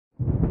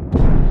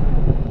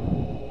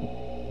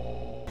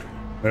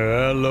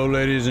Hello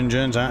ladies and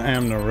gents, I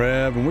am the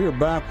Rev, and we are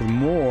back with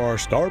more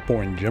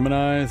Starpoint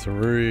Gemini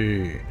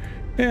 3.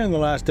 In the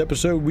last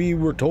episode, we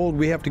were told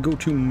we have to go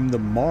to the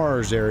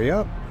Mars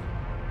area.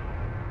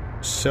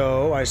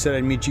 So I said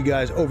I'd meet you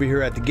guys over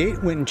here at the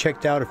gate. Went and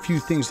checked out a few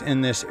things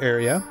in this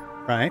area,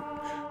 right?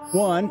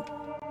 One,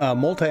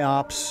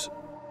 multi-ops.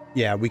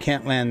 Yeah, we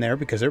can't land there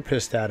because they're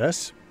pissed at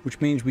us,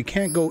 which means we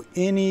can't go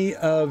any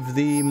of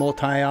the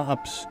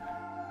multi-ops.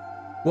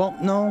 Well,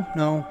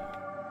 no.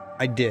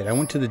 I did. I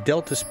went to the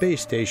Delta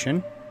space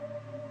station,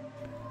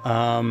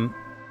 and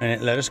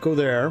it let us go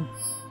there.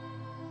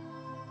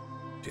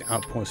 To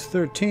Outpost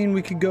 13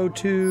 we could go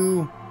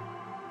to.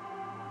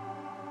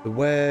 The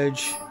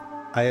Wedge,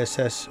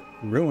 ISS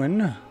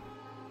Ruin.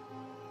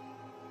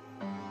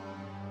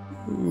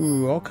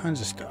 Ooh, all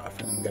kinds of stuff.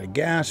 And we got a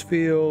gas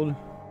field.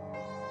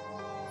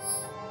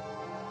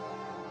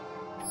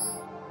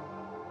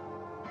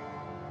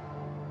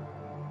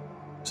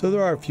 So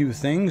there are a few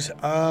things.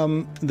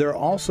 There are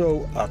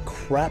also a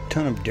crap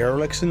ton of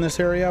derelicts in this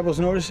area, I was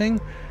noticing.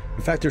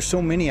 In fact, there's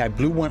so many, I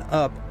blew one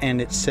up and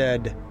it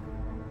said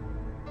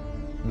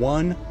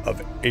 1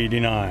 of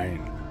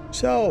 89.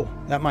 So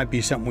that might be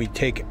something we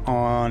take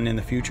on in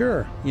the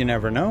future. You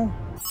never know.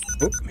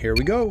 Oh, here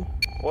we go.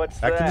 What's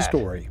Back that? to the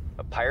story.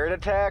 A pirate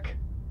attack?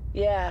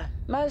 Yeah,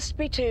 must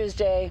be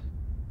Tuesday.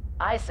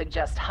 I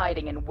suggest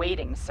hiding and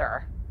waiting,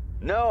 sir.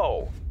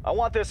 No! I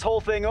want this whole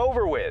thing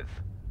over with.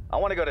 I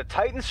want to go to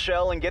Titan's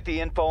Shell and get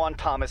the info on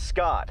Thomas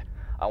Scott.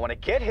 I want to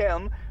get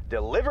him,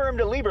 deliver him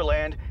to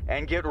Lieberland,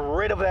 and get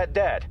rid of that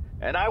debt.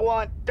 And I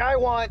want...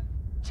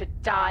 To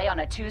die on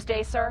a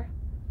Tuesday, sir?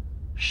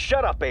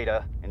 Shut up,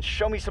 Ada, and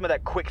show me some of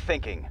that quick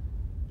thinking.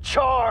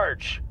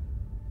 Charge!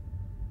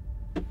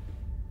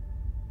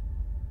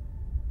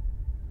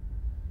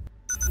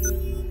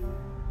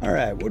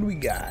 Alright, what do we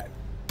got?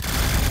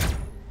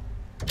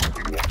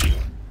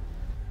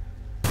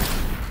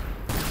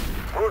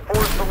 Brute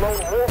force alone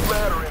won't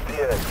matter in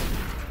the end.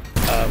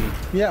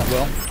 Yeah,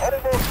 well.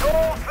 Almost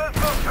all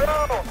systems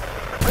down.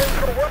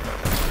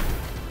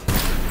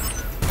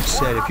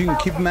 Said if you can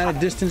keep them at a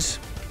distance,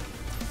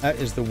 that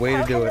is the way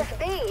to do it.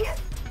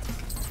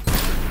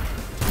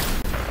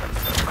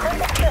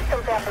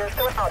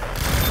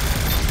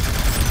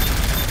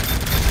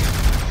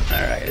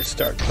 Alright, let's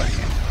start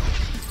playing.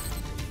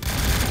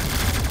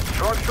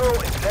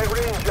 Structural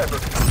integrity in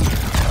jeopardy.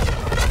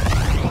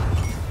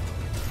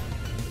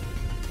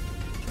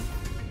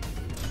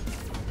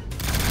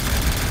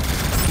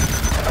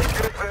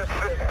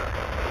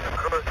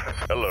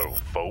 Hello,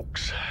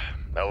 folks.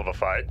 Hell of a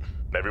fight.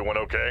 Everyone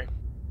okay?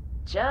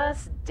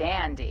 Just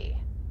dandy.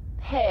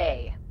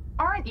 Hey,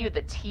 aren't you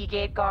the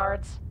T-Gate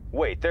guards?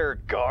 Wait, there are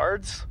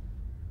guards?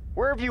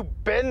 Where have you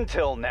been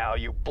till now,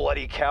 you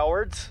bloody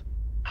cowards?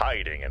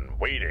 Hiding and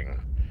waiting.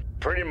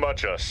 Pretty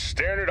much a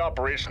standard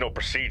operational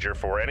procedure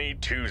for any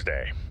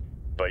Tuesday.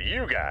 But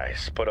you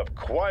guys put up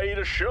quite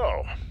a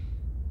show.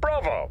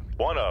 Bravo!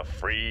 Want a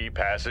free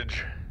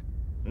passage?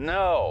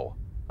 No.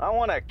 I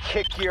want to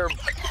kick your...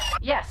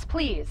 Yes,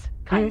 please,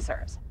 kind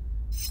sirs.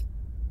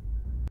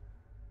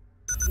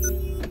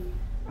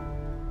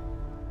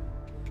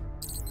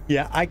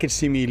 Yeah, I could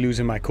see me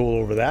losing my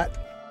cool over that.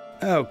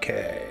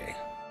 Okay.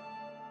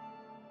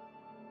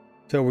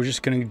 So we're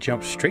just gonna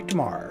jump straight to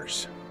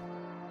Mars.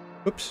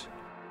 Oops.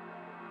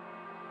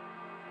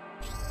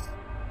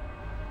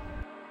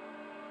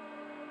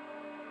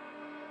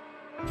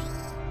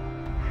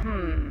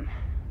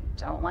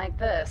 Don't like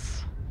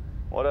this.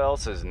 What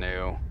else is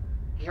new?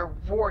 Your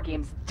war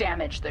games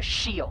damaged the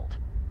shield.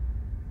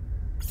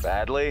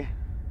 Badly?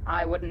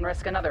 I wouldn't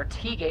risk another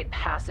T-Gate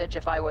passage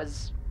if I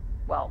was,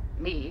 well,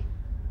 me.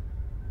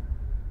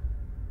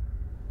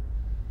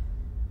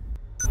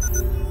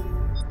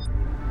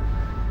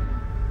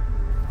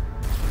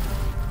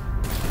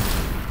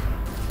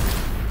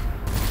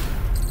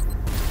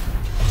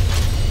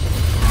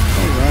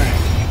 Alright.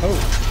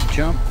 Oh,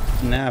 jump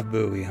nav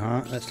buoy,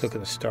 huh? Let's look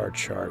at the star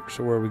chart.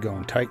 So where are we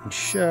going? Titan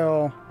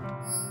Shell.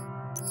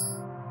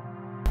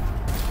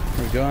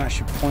 There we go. That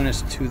should point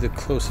us to the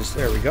closest.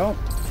 There we go.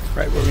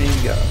 Right where we need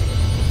to go.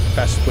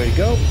 Fastest way to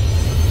go.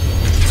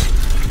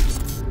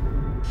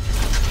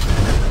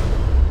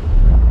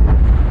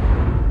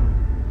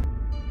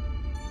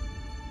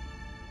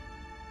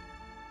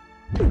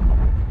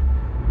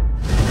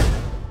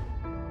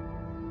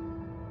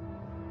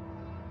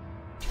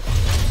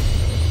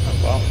 Oh,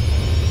 well,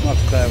 I'll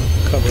have to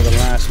cover the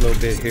last little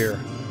bit here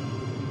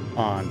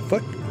on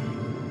foot.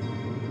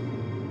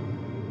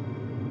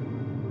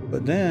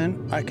 But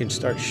then I can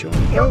start showing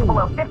You're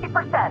below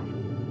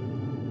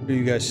 50%. Show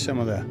you guys some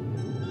of the...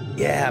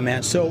 Yeah,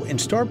 man. So in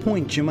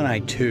Starpoint Gemini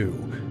 2,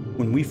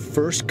 when we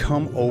first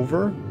come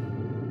over,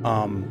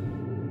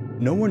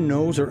 no one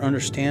knows or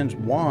understands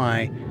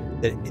why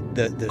the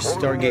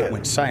Stargate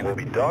went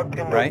silent,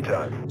 right?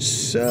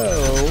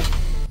 So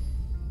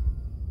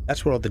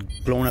that's where all the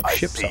blown up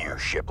ships I see are. you,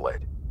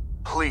 shiplet.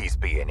 Please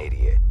be an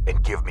idiot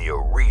and give me a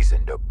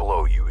reason to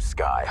blow you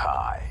sky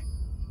high.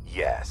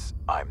 Yes,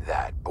 I'm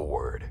that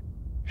bored.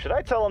 Should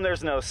I tell him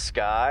there's no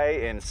sky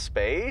in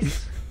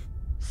space?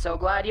 So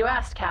glad you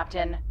asked,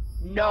 Captain.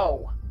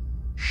 No.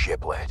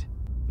 Shiplet.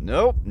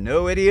 Nope,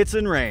 no idiots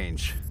in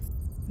range.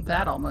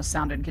 That almost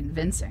sounded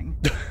convincing.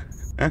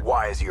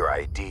 Why is your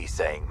ID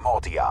saying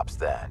multi-ops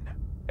then?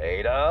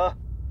 Ada?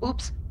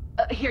 Oops.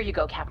 Here you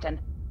go, Captain.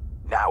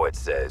 Now it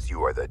says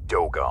you are the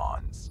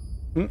Dogons.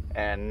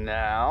 And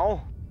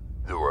now?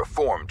 The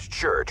Reformed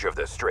Church of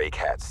the Stray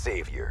Cat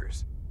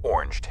Saviors.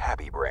 Orange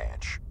Tabby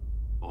Branch.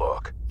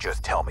 Look,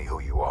 just tell me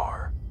who you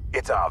are.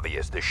 It's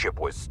obvious the ship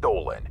was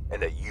stolen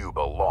and that you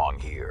belong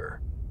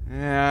here.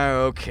 Yeah,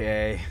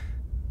 okay.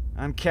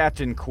 I'm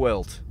Captain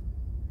Quilt.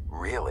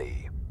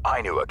 Really?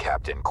 I knew a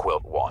Captain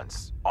Quilt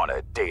once, on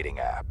a dating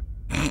app.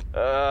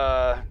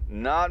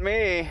 Not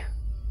me.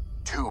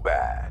 Too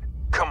bad.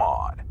 Come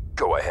on,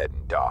 go ahead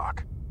and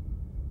dock.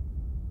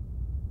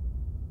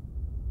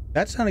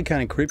 That sounded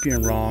kind of creepy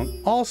and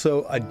wrong.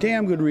 Also, a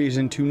damn good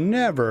reason to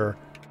never,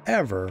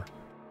 ever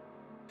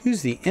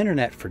use the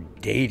internet for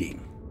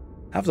dating.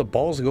 Have the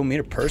balls to go meet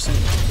a person.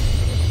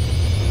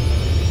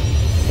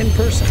 In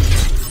person.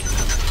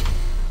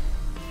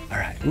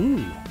 Alright,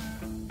 ooh.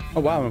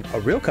 Oh wow, a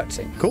real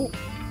cutscene. Cool.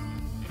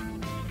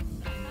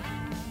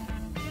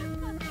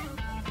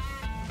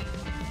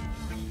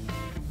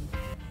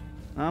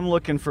 I'm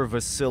looking for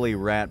Vasily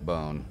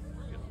Ratbone.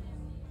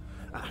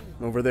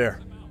 Over there.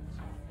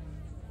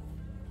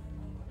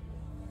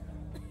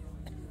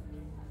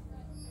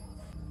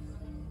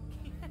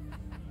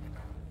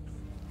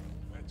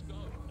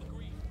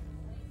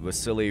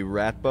 Vasily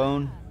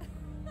Ratbone?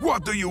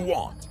 What do you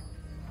want?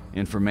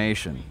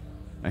 Information.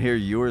 I hear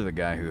you're the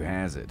guy who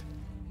has it.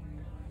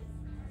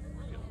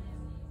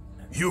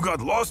 You got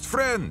lost,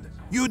 friend?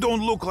 You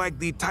don't look like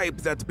the type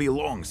that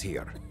belongs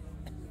here.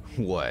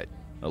 What?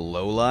 A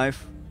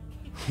lowlife?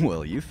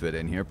 Well, you fit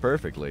in here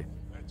perfectly.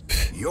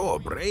 You're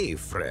brave,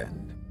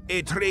 friend.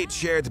 A trait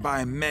shared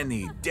by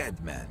many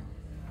dead men.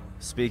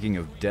 Speaking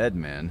of dead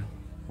men,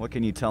 what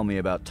can you tell me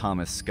about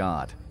Thomas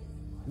Scott?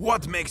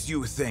 What makes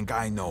you think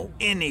I know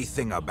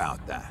anything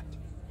about that?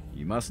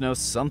 You must know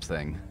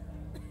something.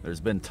 There's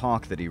been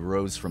talk that he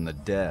rose from the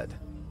dead.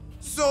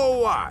 So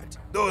what?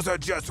 Those are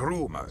just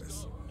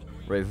rumors.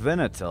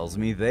 Ravenna tells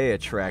me they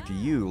attract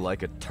you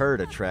like a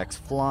turd attracts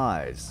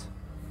flies.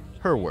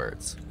 Her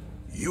words.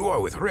 You are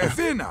with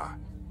Ravenna.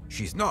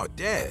 She's not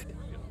dead.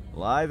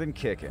 Live and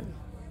kicking.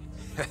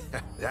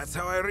 That's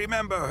how I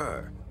remember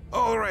her.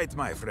 All right,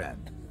 my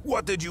friend.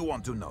 What did you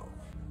want to know?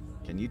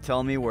 Can you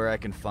tell me where I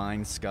can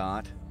find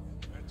Scott?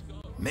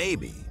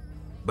 Maybe,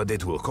 but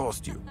it will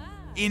cost you.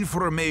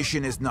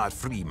 Information is not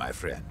free, my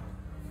friend.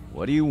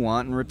 What do you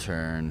want in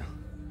return?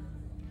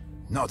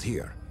 Not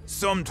here.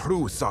 Some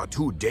truths are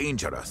too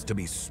dangerous to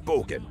be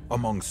spoken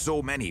among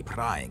so many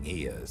prying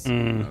ears.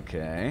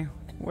 Okay.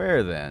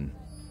 Where then?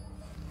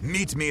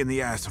 Meet me in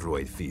the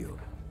asteroid field.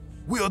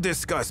 We'll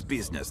discuss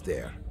business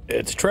there.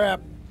 It's a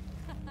trap.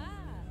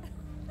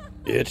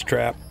 It's a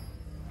trap.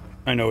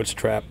 I know it's a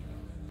trap.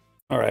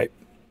 Alright.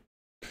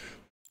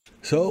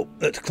 So,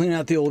 let's clean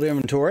out the old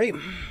inventory.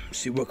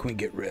 See what can we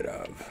get rid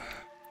of.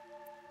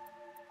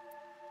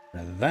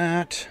 Rid of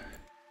that.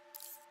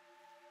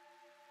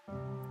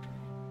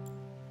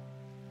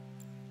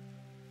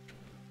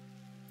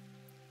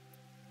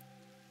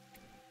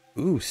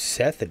 Ooh,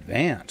 Seth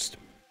Advanced.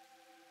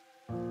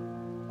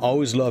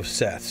 Always love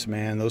Seths,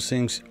 man. Those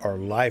things are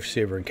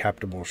lifesaver in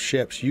captainable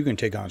ships. You can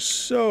take on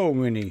so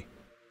many.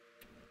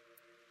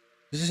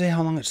 Does it say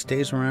how long it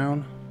stays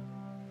around?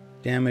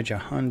 Damage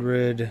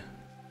 100.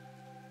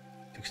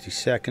 60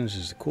 seconds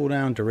is the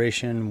cooldown.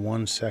 Duration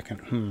 1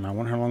 second. I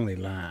wonder how long they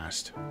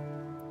last.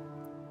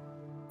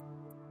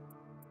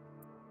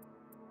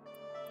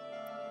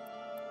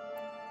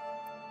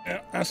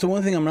 That's the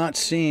one thing I'm not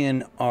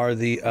seeing are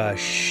the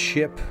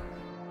ship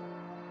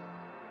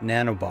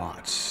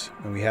nanobots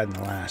that we had in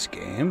the last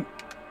game.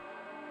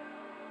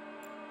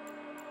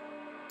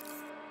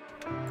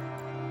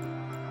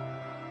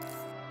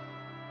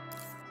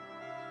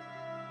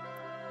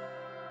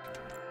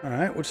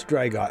 Alright, what's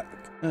Dry got?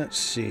 Let's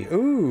see.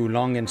 Ooh,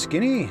 long and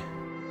skinny.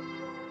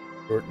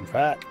 Short and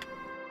fat.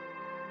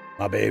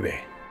 My baby.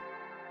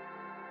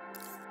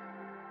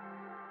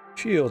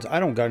 Shields. I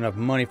don't got enough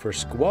money for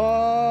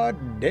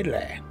squad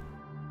diddly.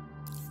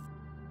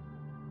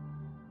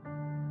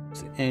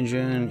 It's the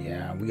engine.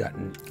 Yeah, we got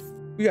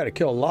to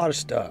kill a lot of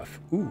stuff.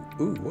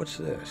 Ooh, what's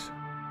this?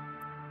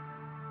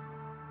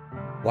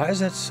 Why is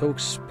that so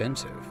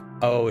expensive?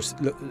 Oh, it's,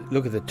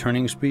 look at the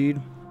turning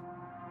speed.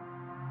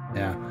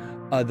 Yeah.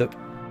 The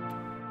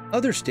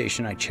other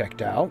station I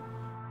checked out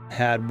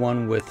had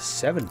one with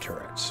 7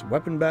 turrets.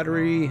 Weapon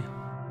battery.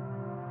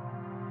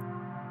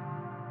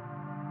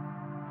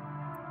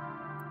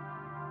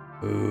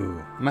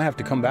 Ooh, I might have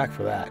to come back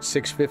for that.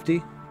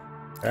 650.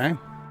 Okay.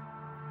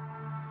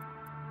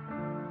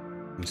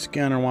 And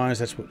scanner-wise,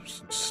 that's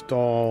what's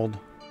installed.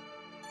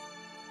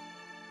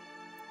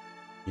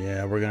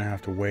 Yeah, we're gonna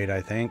have to wait,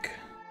 I think.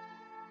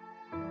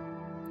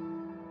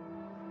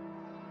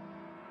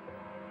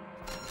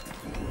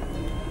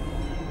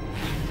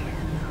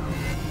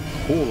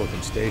 Cool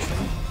looking station.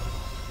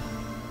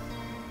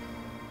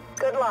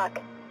 Good luck.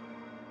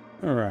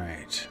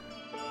 Alright.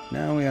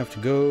 Now we have to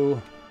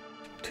go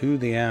to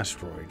the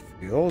asteroid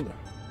field.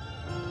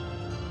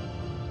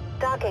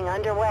 Docking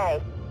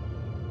underway.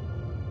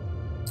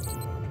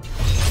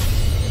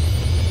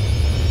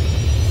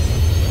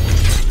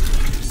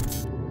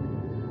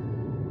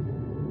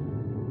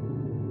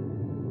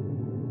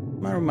 What's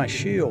the matter with my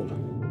shield?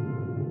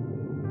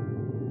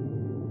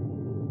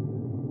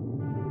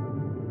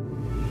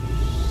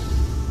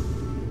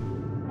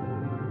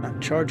 Not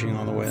charging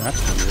all the way,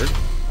 that's weird.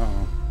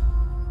 Oh.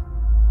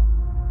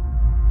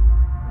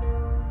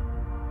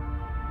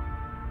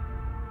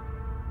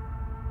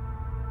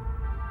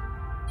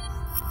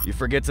 You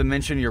forget to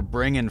mention you're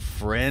bringing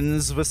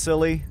friends,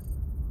 Vasily?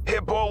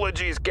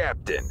 Apologies,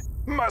 Captain.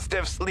 Must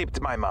have slipped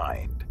my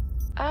mind.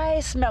 I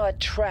smell a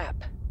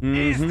trap.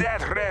 Is that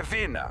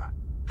Ravina?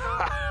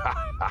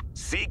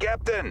 See,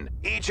 Captain?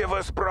 Each of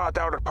us brought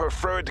our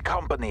preferred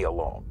company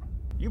along.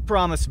 You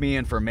promised me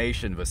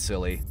information,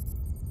 Vasily.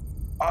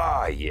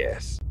 Ah,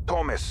 yes.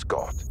 Thomas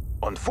Scott.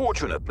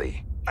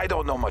 Unfortunately, I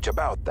don't know much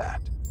about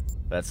that.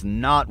 That's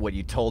not what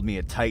you told me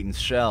at Titan's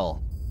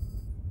Shell.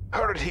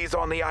 Heard he's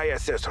on the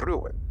ISS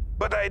Ruin,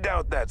 but I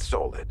doubt that's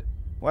solid.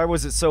 Why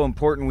was it so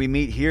important we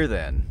meet here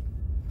then?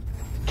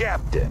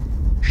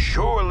 Captain,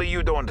 surely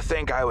you don't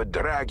think I would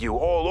drag you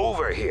all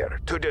over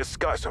here to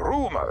discuss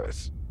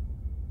rumors?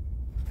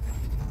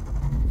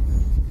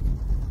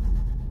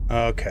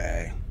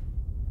 Okay.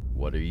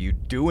 What are you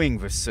doing,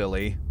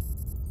 Vasily?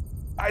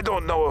 I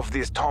don't know if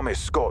this Thomas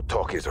Scott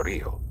talk is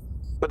real,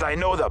 but I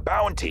know the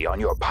bounty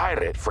on your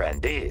pirate friend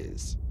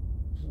is.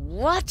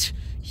 What?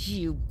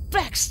 You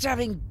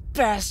backstabbing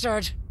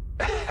bastard!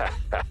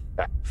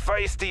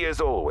 Feisty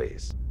as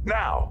always.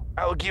 Now,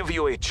 I'll give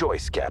you a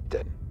choice,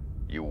 Captain.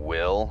 You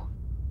will?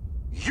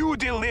 You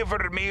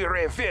deliver me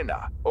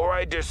Ravina, or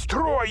I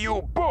destroy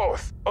you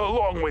both,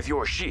 along with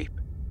your sheep.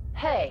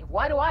 Hey,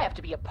 why do I have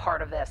to be a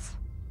part of this?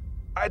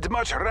 I'd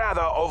much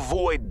rather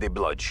avoid the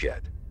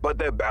bloodshed, but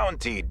the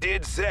bounty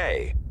did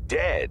say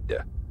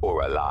dead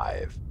or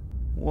alive.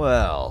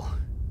 Well,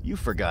 you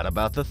forgot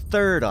about the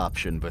third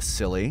option,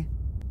 Vasily.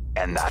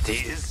 And that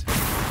is...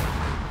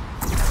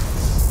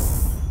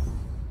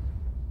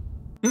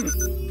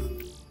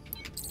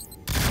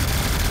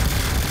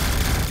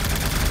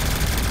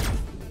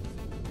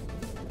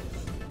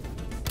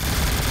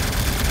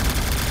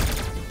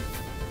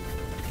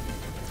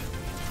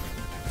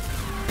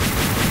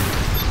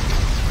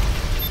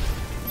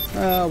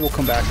 We'll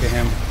come back to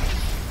him.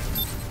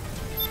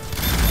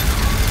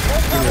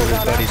 Get rid of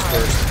his buddies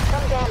first.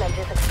 Some damage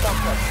is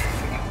expected.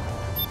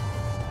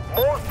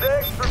 Most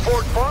decks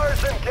report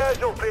fires and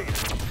casualties.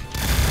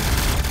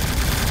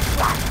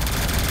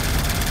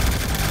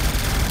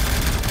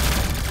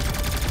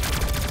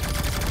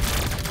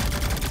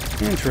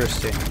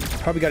 Interesting.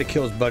 Probably got to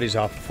kill his buddies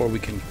off before we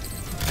can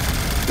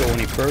go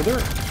any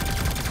further.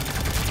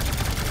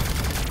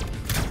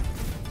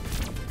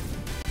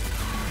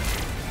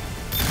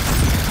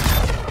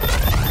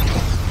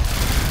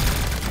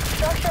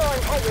 Structural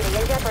integrity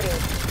in jeopardy.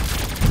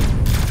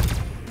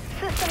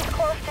 Systems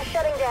close to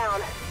shutting down.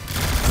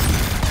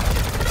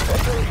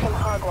 We're doing some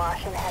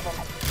hogwash in heaven.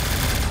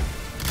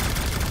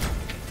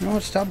 You know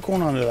what? Stop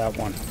going on to that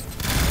one.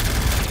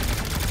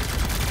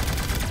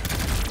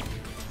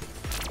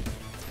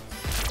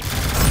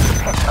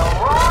 Picked the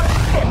wrong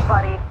shit,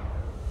 buddy.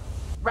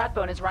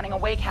 Ratbone is running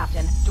away,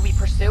 Captain. Do we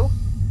pursue?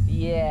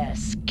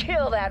 Yes,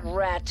 kill that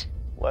rat.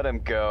 Let him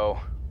go.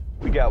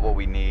 We got what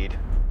we need.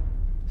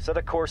 Set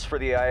a course for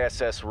the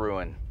ISS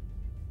Ruin.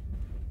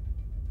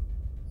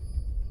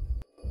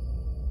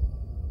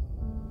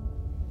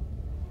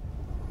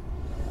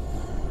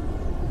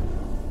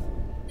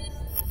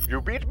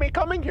 You beat me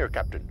coming here,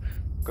 Captain.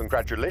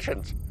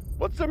 Congratulations.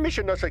 What's the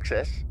mission a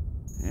success?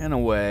 In a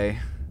way.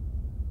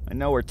 I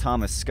know where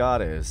Thomas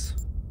Scott is.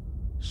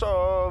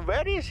 So,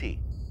 where is he?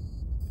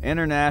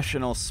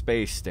 International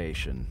Space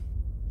Station.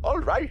 All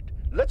right,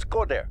 let's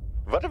go there.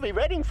 What are we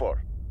waiting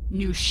for?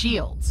 New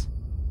shields.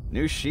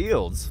 New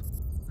shields?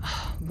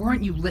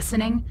 Weren't you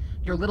listening?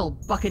 Your little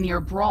Buccaneer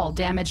brawl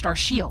damaged our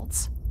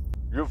shields.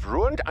 You've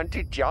ruined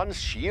Auntie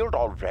Tian's shield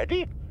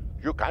already?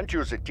 You can't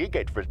use a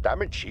T-gate with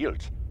damaged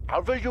shields.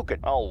 How will you get...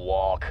 I'll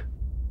walk.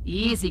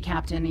 Easy,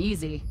 Captain,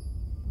 easy.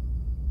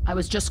 I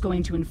was just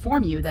going to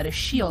inform you that a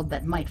shield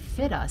that might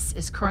fit us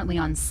is currently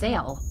on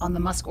sale on the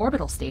Musk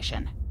Orbital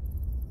Station.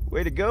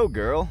 Way to go,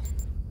 girl.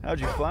 How'd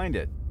you find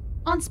it?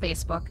 On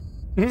Spacebook.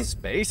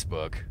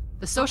 Spacebook?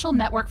 The social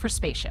network for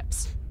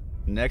spaceships.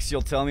 Next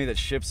you'll tell me that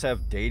ships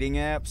have dating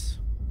apps?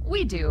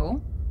 We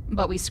do,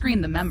 but we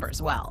screen the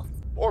members well.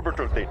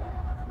 Orbital thing.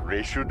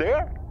 Race you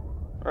there?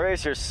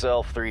 Race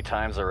yourself 3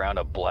 times around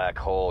a black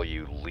hole,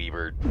 you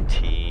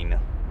libertine.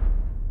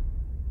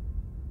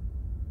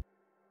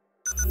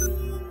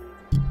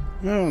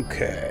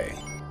 Okay.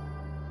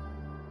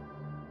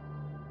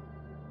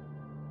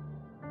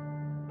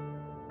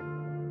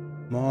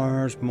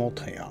 Mars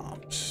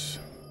multi-ops.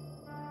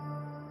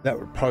 That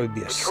would probably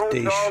be a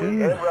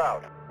station. En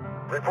route.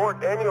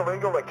 Report any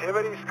illegal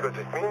activities because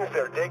it means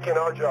they're taking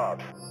our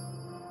jobs.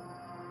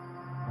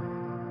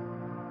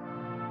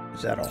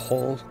 Is that a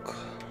Hulk?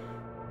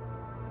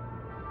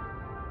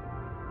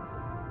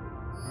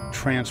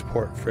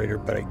 Transport freighter,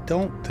 but I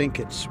don't think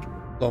it's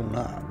blown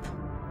up.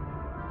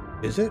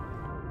 Is it?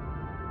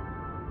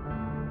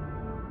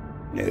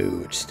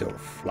 No, it's still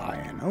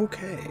flying.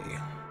 Okay.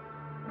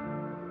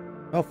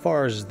 How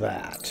far is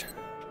that?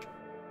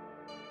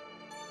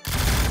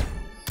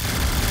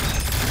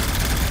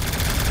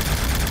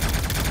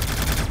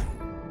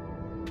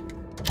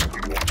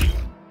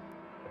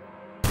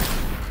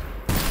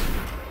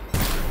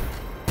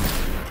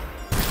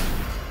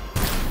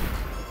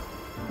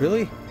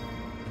 Really?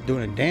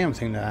 Doing a damn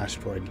thing to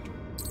asteroid.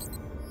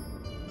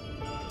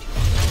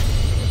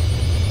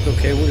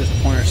 Okay, we'll just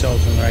point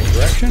ourselves in the right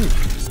direction.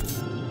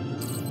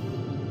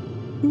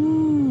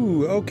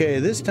 Ooh, okay,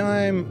 this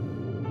time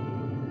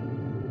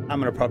I'm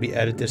gonna probably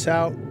edit this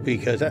out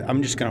because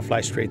I'm just gonna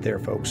fly straight there,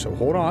 folks. So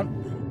hold on.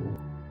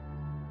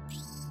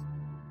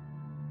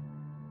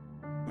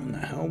 Where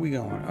the hell are we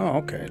going? Oh,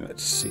 okay,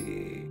 let's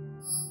see.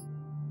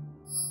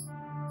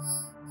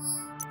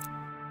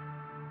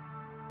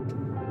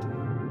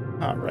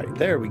 All right,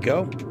 there we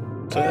go.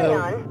 Carry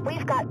on.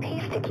 We've got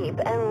peace to keep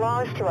and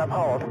laws to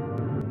uphold.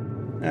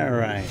 All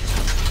right.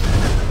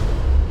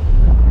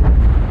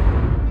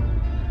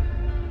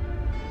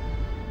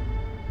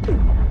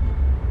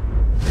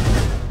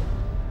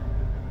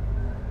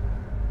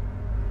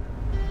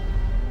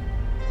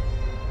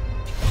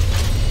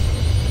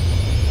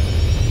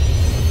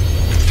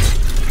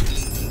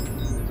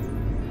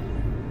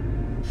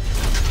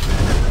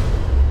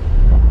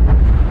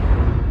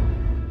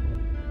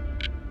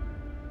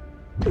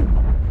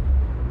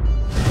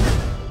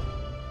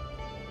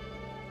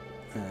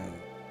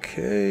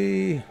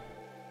 Okay.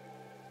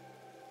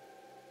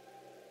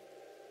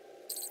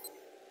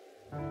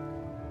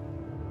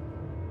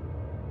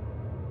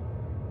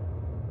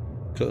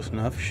 Close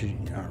enough.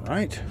 All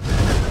right.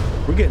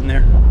 We're getting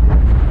there.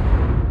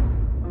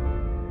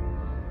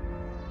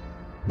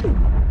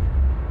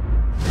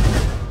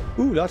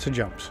 Ooh, lots of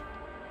jumps.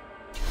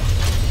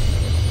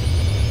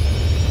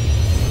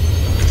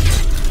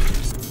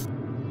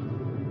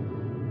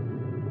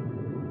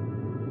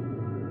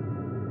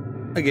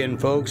 Again,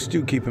 folks,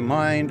 do keep in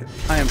mind,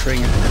 I am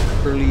playing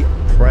an early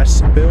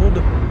press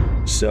build,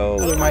 so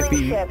there might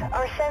be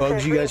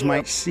bugs you guys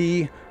might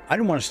see. I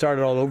didn't want to start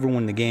it all over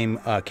when the game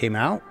came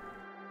out,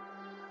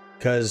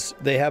 because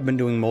they have been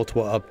doing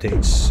multiple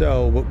updates,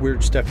 so what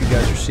weird stuff you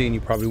guys are seeing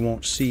you probably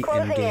won't see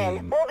in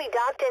game. We'll be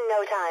docked in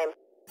no time.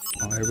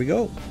 Oh, there we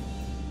go.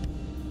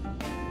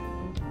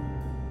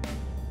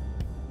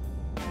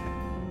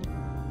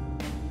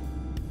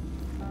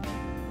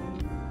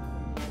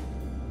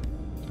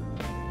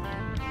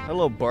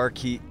 Hello,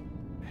 barkeep.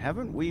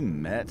 Haven't we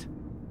met?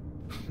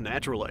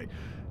 Naturally.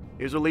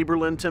 Here's a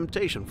Lieberland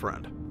temptation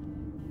friend.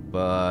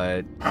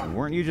 But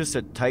weren't you just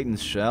at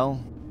Titan's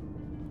Shell?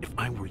 If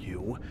I were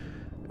you,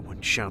 I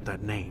wouldn't shout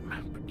that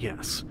name, but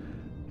yes.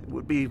 It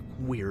would be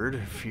weird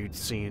if you'd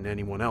seen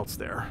anyone else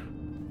there.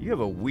 You have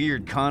a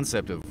weird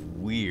concept of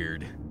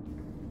weird.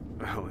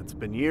 Well, it's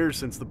been years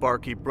since the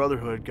Barkeep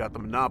Brotherhood got the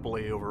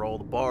monopoly over all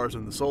the bars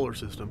in the solar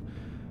system.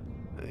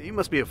 You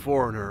must be a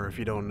foreigner if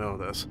you don't know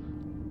this.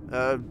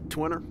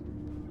 Twinner?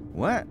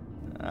 What?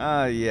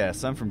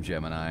 Yes, I'm from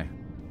Gemini.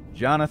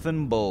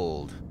 Jonathan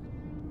Bold.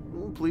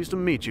 Well, pleased to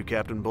meet you,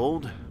 Captain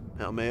Bold.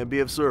 How may I be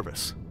of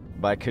service?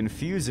 By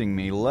confusing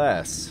me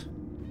less.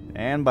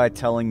 And by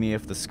telling me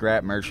if the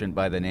scrap merchant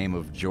by the name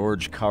of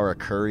George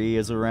Karakuri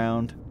is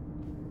around.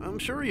 I'm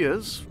sure he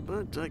is,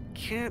 but I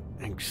can't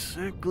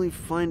exactly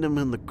find him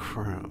in the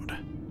crowd.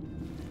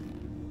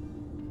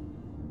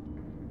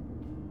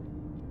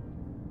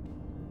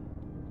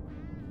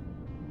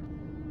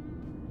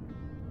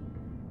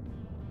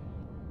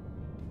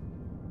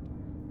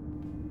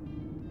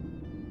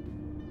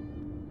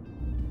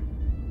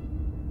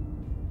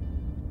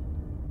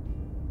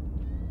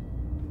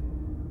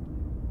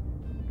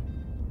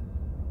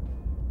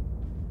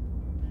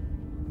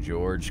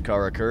 George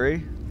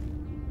Karakuri?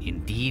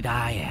 Indeed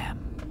I am.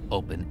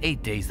 Open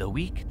 8 days a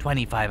week,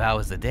 25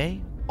 hours a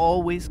day,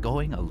 always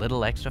going a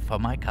little extra for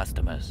my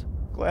customers.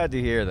 Glad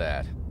to hear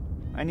that.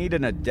 I need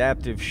an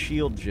adaptive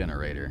shield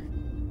generator.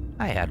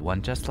 I had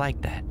one just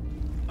like that.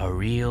 A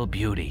real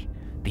beauty.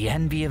 The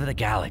envy of the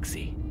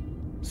galaxy.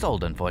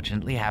 Sold,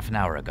 unfortunately, half an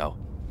hour ago.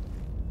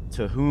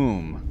 To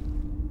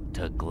whom?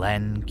 To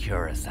Glenn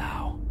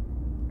Curacao.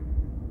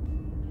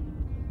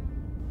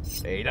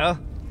 Ada?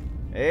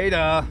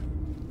 Ada?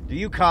 Do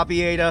you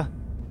copy, Ada?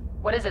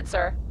 What is it,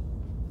 sir?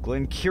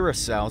 Glenn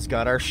Curaçao's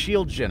got our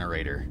shield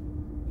generator.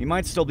 He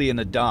might still be in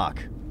the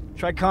dock.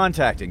 Try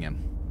contacting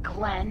him.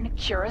 Glenn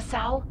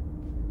Curacao?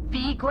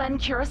 The Glenn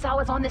Curacao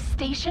is on this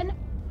station?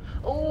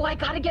 Oh, I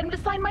gotta get him to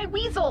sign my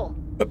weasel!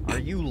 Are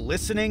you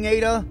listening,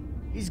 Ada?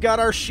 He's got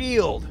our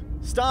shield.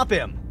 Stop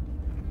him.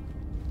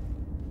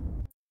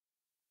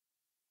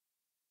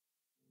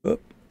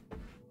 Oop.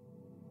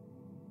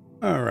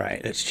 All right,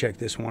 let's check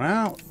this one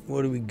out.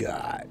 What do we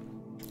got?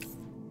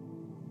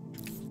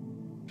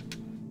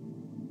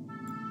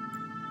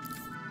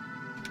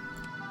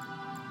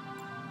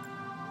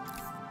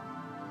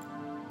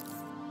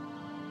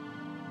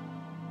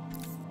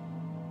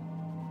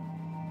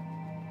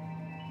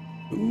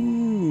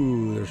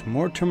 Ooh, there's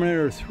more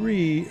Terminator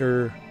 3,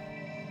 or...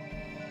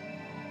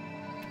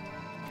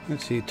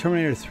 Let's see,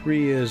 Terminator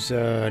 3 is,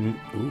 ooh,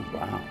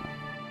 wow.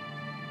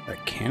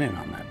 That cannon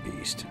on that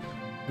beast.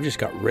 I've just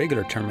got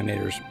regular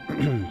Terminators.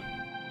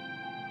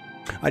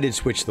 I did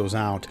switch those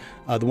out.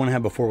 The one I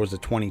had before was the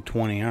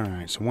 2020.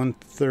 Alright, so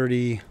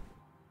 130.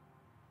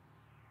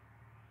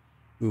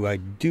 Ooh, I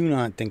do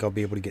not think I'll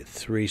be able to get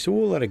 3, so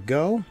we'll let it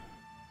go.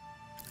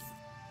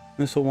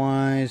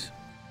 Missile-wise,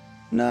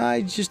 no,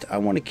 I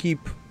want to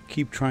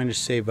keep trying to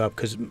save up,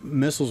 because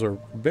missiles are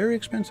very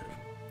expensive.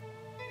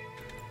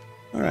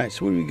 Alright,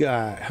 so what do we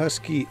got?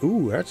 Husky.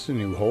 Ooh, that's a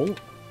new hull.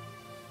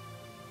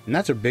 And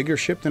that's a bigger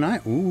ship than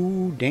I...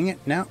 Ooh, dang it.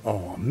 Now...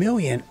 Oh, 1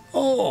 million.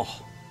 Oh!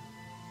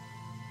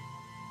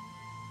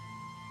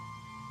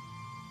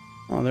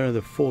 Oh, there are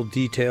the full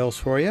details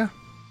for you.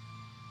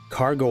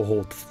 Cargo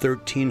hold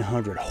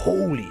 1,300.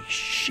 Holy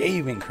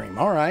shaving cream.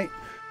 Alright.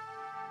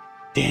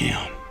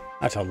 Damn.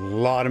 That's a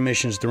lot of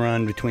missions to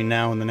run between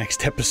now and the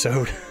next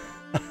episode.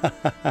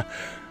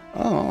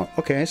 Oh,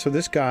 okay. So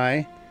this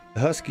guy,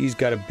 the Husky's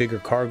got a bigger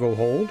cargo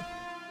hold.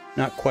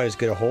 Not quite as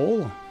good a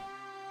hull.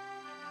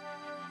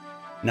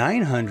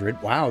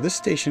 900. Wow, this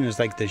station is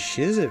like the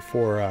shizit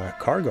for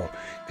cargo.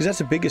 Because that's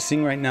the biggest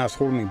thing right now is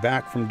holding me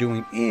back from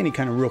doing any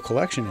kind of real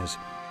collection is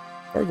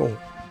cargo.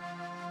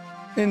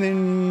 And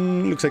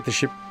then looks like the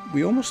ship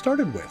we almost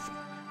started with.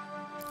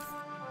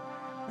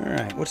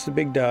 Alright, what's the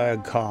big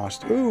dog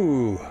cost?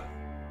 Ooh.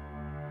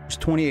 It's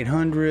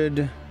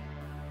 2,800.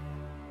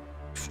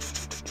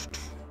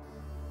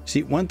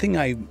 See, one thing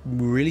I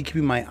really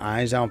keeping my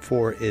eyes out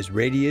for is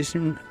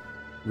radiation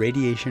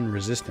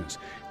resistance,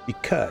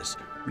 because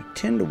we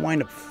tend to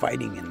wind up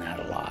fighting in that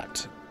a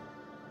lot.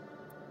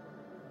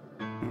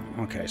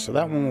 Okay, so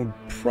that one would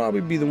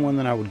probably be the one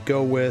that I would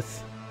go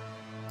with.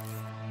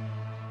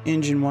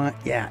 Engine-wise,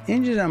 yeah,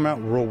 engine I'm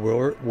not real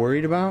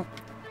worried about.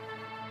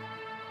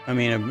 I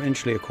mean,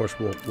 eventually, of course,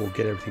 we'll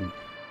get everything.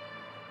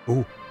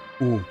 Ooh,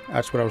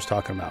 that's what I was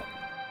talking about.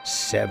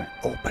 7.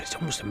 Oh, but it's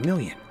almost 1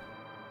 million.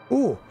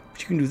 Ooh,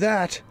 but you can do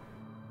that.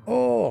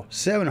 Oh,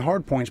 7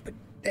 hard points, but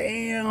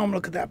damn,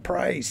 look at that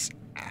price.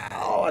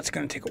 Oh, that's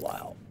going to take a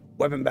while.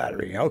 Weapon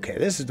battery. Okay,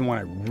 this is the one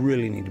I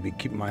really need to be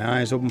keeping my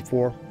eyes open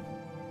for.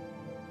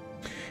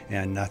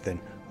 And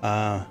nothing.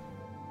 The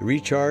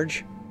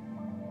recharge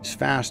is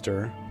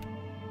faster.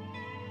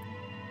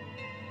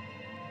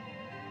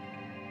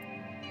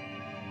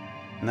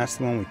 And that's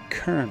the one we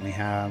currently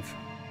have.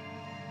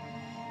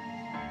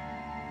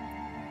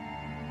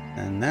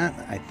 And that,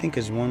 I think,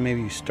 is one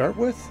maybe you start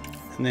with.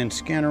 And then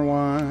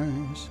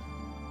scanner-wise...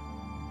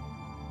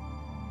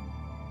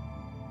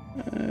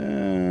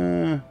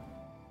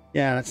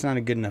 yeah, that's not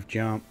a good enough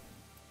jump.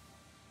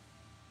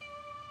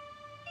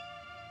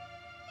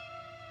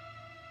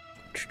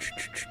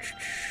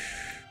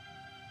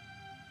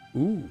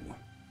 Ooh.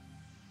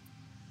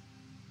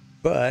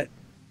 But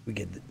we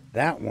get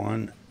that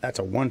one. That's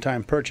a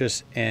one-time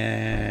purchase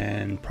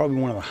and probably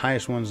one of the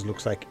highest ones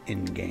looks like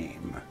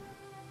in-game.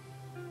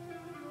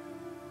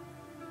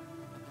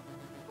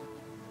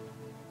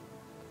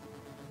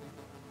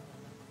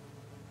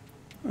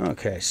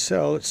 Okay,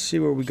 so let's see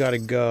where we gotta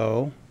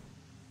go.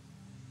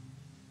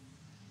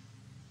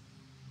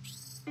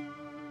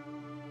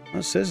 Well,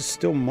 it says it's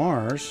still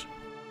Mars.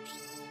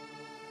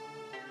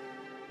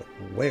 But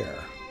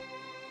where?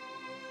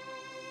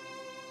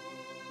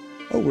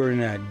 Oh, we're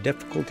in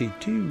difficulty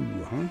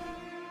 2, huh?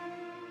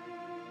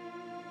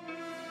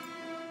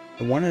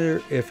 I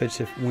wonder if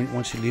it's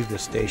once you leave the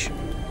station.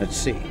 Let's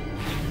see.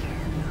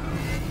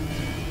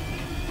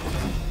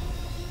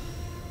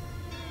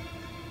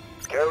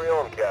 Carry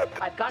on,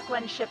 Captain. I've got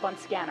Glenn's ship on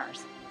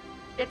scanners.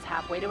 It's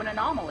halfway to an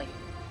anomaly.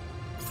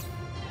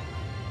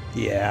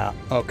 Yeah,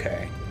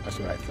 okay. That's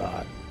what I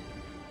thought.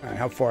 Alright,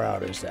 how far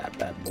out is that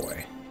bad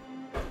boy?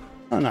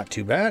 Oh, not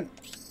too bad.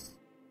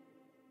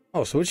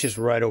 Oh, so it's just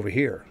right over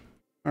here.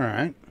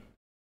 Alright.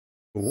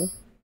 Cool.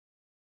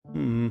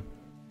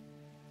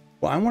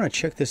 Well, I want to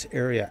check this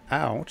area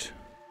out.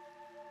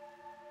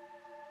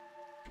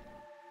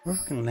 We're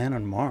going to land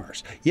on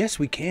Mars. Yes,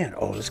 we can.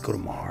 Oh, let's go to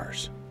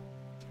Mars.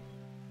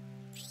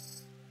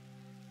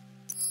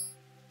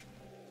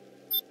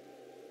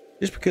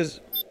 Just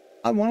because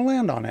I want to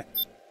land on it.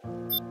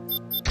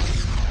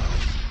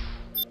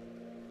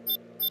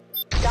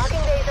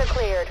 Docking bays are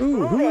cleared. Ooh,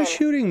 Move who in. is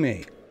shooting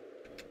me?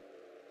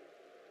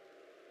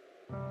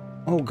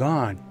 Oh,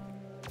 God.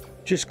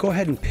 Just go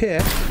ahead and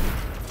pick.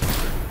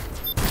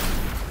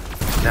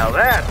 Now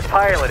that's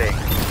piloting.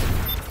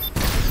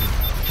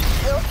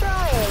 Still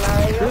trying,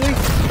 are you? Really?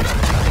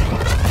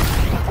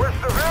 We're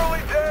severely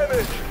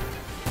damaged.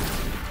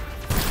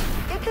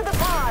 Get to the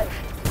pods.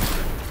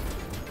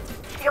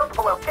 Shield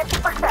below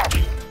 50%.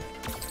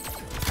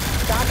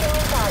 Docking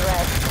in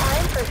progress.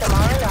 Time for some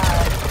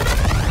R&R.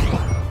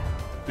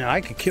 Now,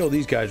 I could kill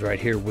these guys right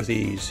here with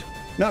ease.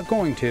 Not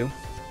going to.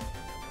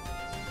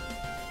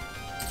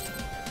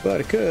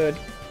 But I could.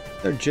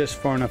 They're just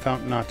far enough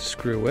out not to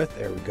screw with.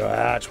 There we go.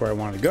 That's where I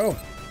want to go.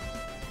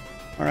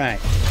 Alright.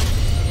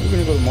 We're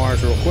going to go to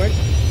Mars real quick.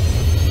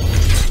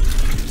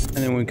 And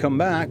then when we come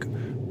back,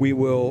 we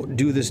will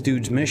do this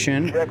dude's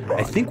mission.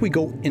 I think we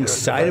go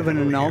inside of an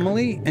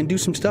anomaly and do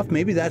some stuff.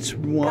 Maybe that's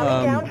we'll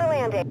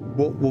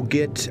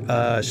get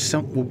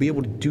we'll be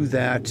able to do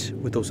that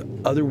with those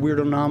other weird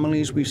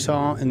anomalies we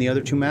saw in the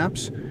other two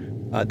maps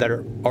that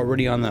are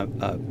already on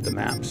the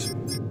maps.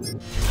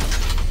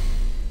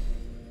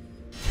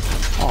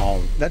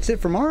 Oh, that's it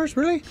for Mars,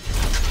 really?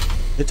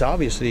 It's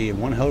obviously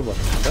one hell of a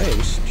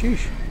place.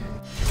 Sheesh.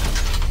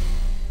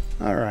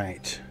 All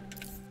right.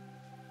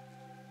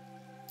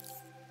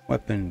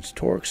 Weapons,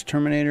 torques,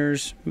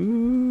 terminators.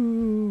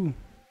 Ooh.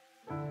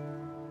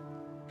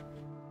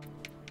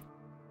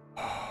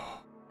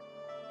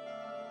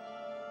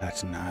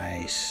 That's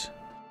nice.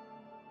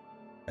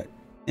 That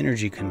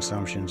energy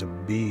consumption's a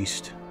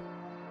beast.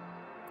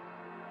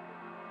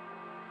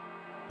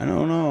 I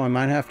don't know. I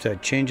might have to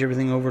change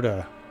everything over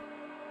to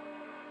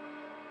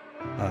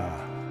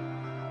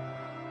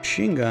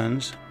machine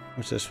guns.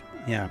 What's this?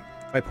 Yeah,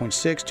 5.6,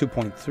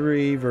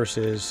 2.3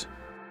 versus.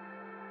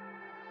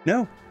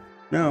 No.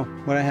 No,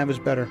 what I have is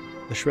better.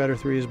 The Shredder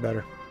 3 is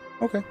better.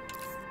 Okay.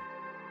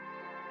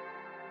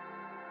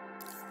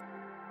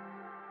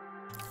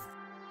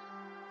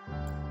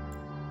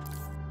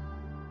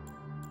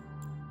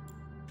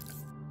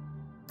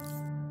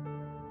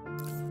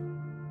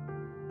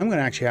 I'm going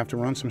to actually have to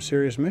run some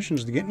serious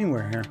missions to get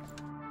anywhere here.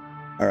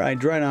 All right,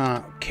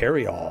 Dreadnought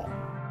Carry-All.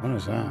 What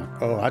is that?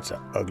 Oh, that's an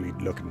ugly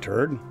looking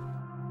turd.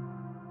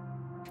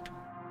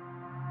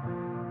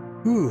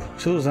 Ooh,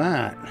 so is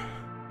that.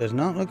 Does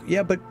not look,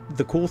 yeah, but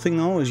the cool thing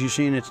though is you're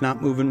seeing it's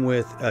not moving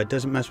with, it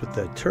doesn't mess with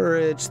the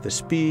turrets, the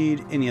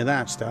speed, any of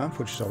that stuff,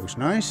 which is always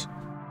nice.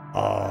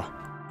 Oh,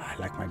 I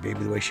like my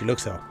baby the way she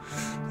looks though.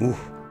 Ooh.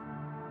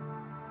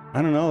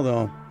 I don't know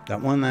though, that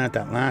one at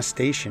that last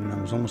station,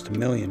 that was almost 1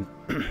 million.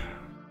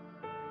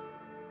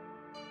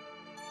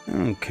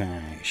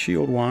 Okay,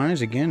 shield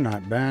wise, again,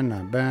 not bad,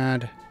 not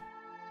bad.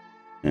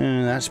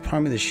 And that's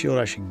probably the shield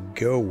I should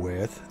go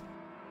with.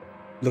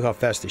 Look how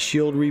fast the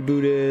shield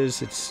reboot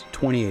is. It's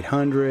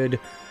 2800.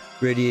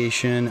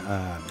 Radiation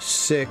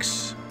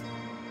 6.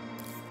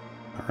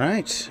 All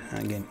right.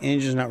 Again,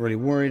 engine's not really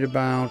worried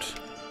about.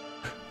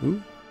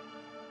 Ooh.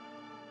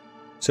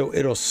 So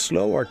it'll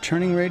slow our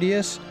turning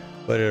radius,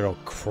 but it'll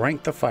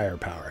crank the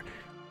firepower.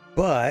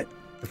 But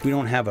if we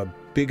don't have a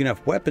big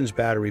enough weapons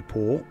battery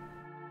pool,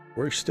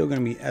 we're still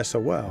going to be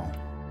SOL.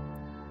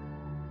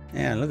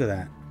 Yeah, look at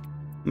that.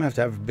 I'm going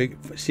to have a big...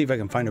 See if I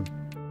can find a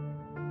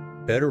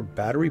better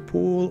battery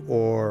pool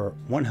or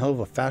one hell of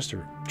a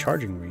faster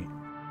charging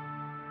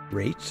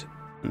rate.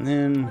 And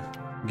then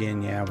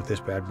again, yeah, with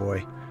this bad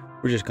boy,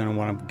 we're just gonna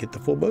want to get the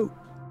full boat.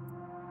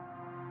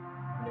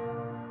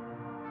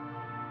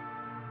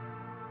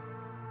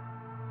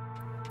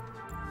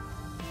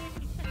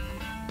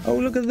 Oh,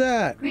 look at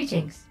that.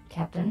 Greetings,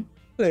 Captain.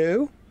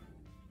 Hello.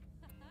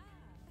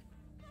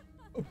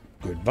 Oh,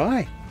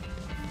 goodbye.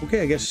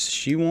 Okay, I guess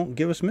she won't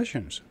give us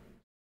missions.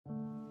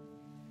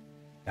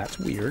 That's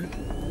weird.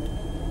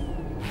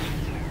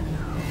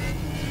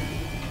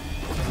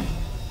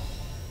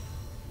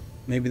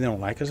 Maybe they don't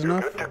like us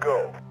enough? Good to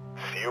go.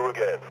 See you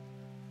again.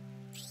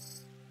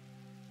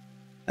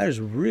 That is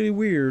really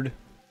weird.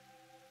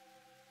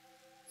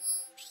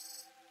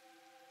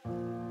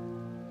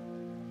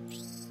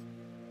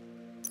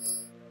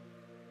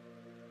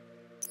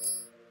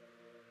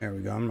 There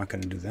we go. I'm not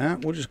going to do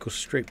that. We'll just go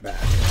straight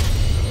back.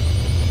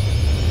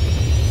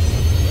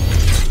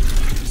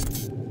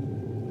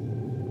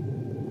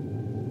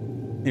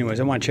 Anyways,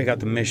 I want to check out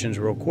the missions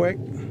real quick.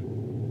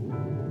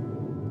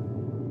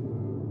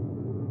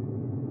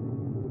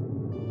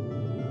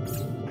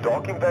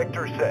 Docking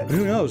vector set.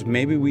 Who knows?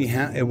 Maybe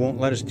it won't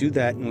let us do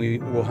that, and we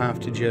will have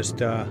to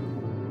just. Our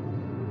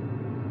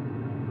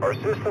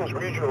systems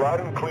read you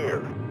loud and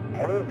clear.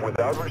 Move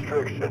without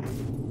restriction.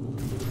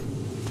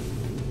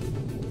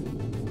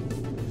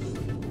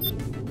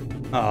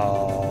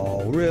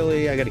 Oh,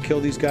 really? I got to kill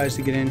these guys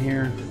to get in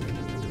here.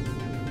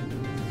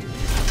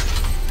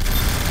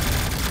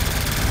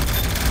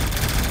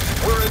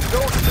 We're in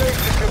no state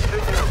to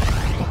continue.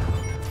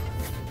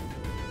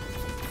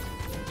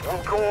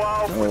 We'll go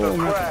out with a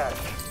crash.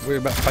 We're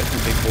about fighting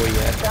the big boy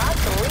yet.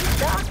 Shots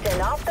restocked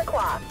and off the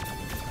clock.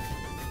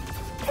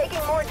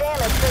 Taking more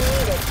damage than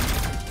needed.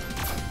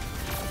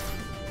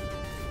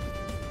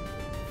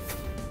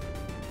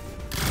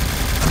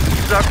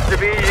 Sucks to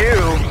be you.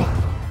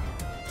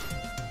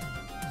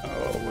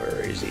 Oh, where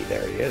is he?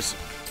 There he is.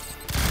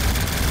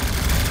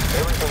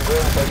 Everything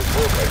going by the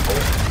book, I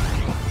hope.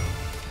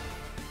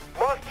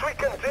 Must we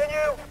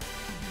continue?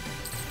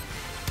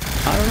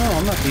 I don't know.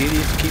 I'm not the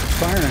idiot that keeps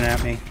firing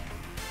at me.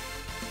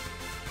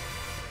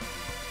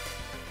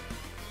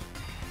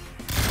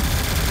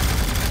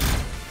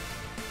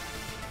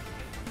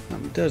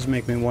 It does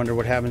make me wonder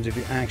what happens if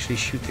you actually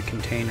shoot the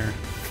container.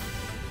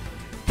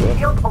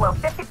 Shield below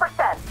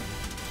 50%.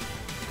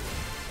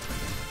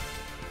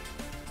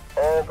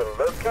 All the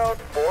lookout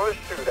for a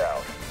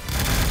shootout.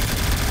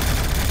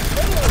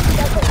 Taking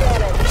excessive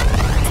damage.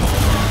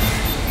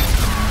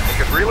 I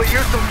could really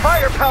use some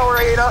firepower,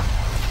 Ada.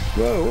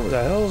 Whoa, what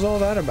the hell is all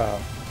that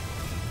about?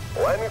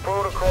 Landing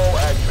protocol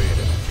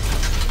activated.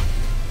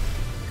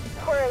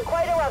 We're in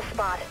quite a rough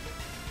spot.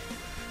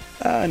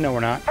 No, we're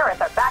not.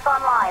 Turrets are back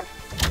online.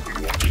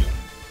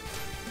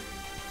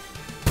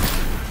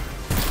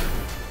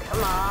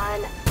 Come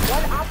on.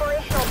 One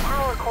operational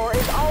power core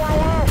is all I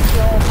ask,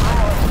 you old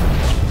pilot.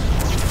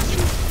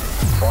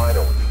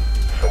 Finally,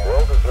 some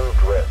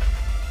well-deserved rest.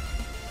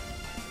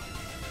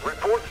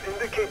 Reports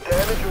indicate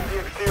damage on the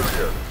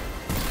exterior.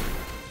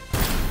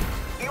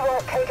 You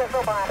won't take us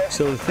alive.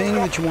 So the thing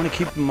that you want to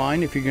keep in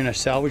mind if you're going to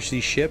salvage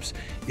these ships,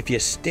 if you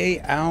stay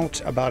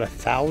out about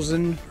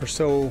 1,000 or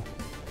so,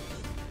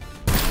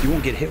 you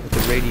won't get hit with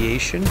the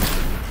radiation.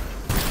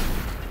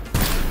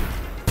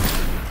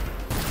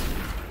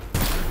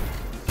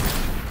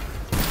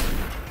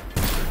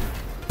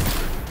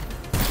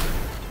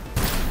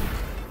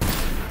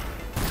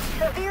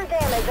 Severe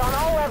damage on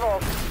all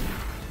levels.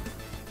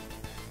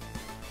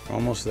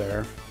 Almost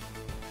there.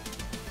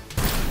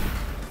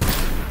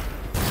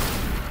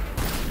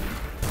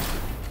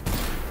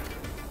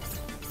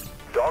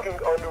 Docking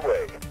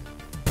underway.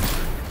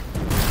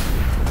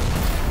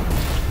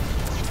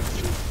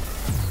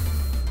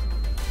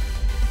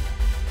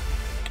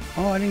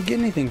 Oh, I didn't get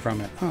anything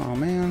from it. Oh,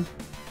 man.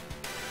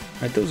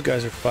 Alright, those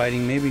guys are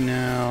fighting. Maybe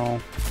now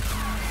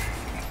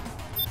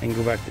I can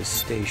go back to the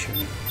station.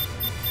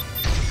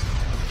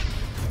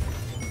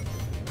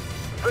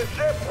 The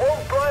ship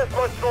won't last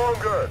much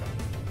longer.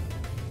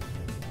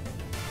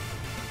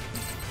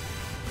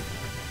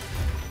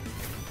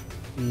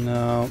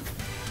 No.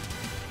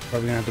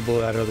 Probably gonna have to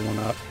blow that other one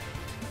up.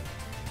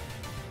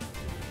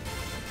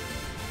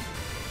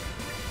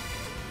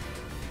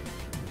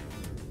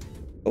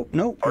 Oh,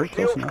 no, Our we're close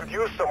shields enough. could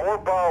use some more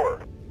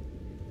power.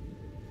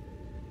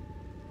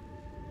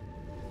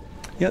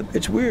 Yeah,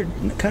 it's weird.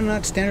 Kind of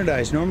not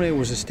standardized. Normally it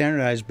was a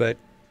standardized, but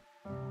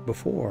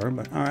before.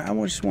 But all right, I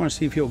just want to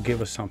see if he'll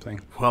give us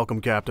something. Welcome,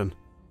 Captain.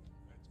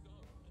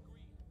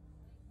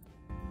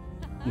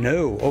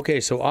 No. Okay,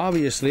 so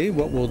obviously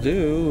what we'll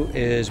do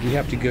is we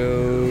have to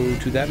go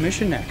to that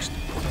mission next.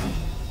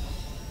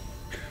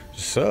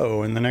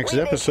 So in the next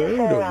episode,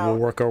 we'll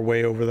work our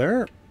way over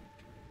there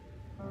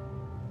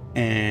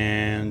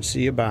and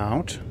see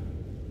about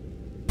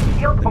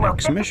the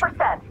next mission.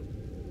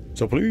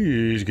 So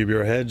please keep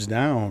your heads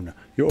down,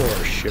 your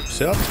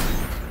ships up,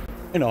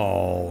 and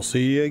I'll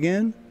see you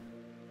again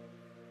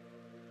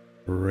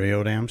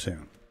real damn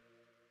soon.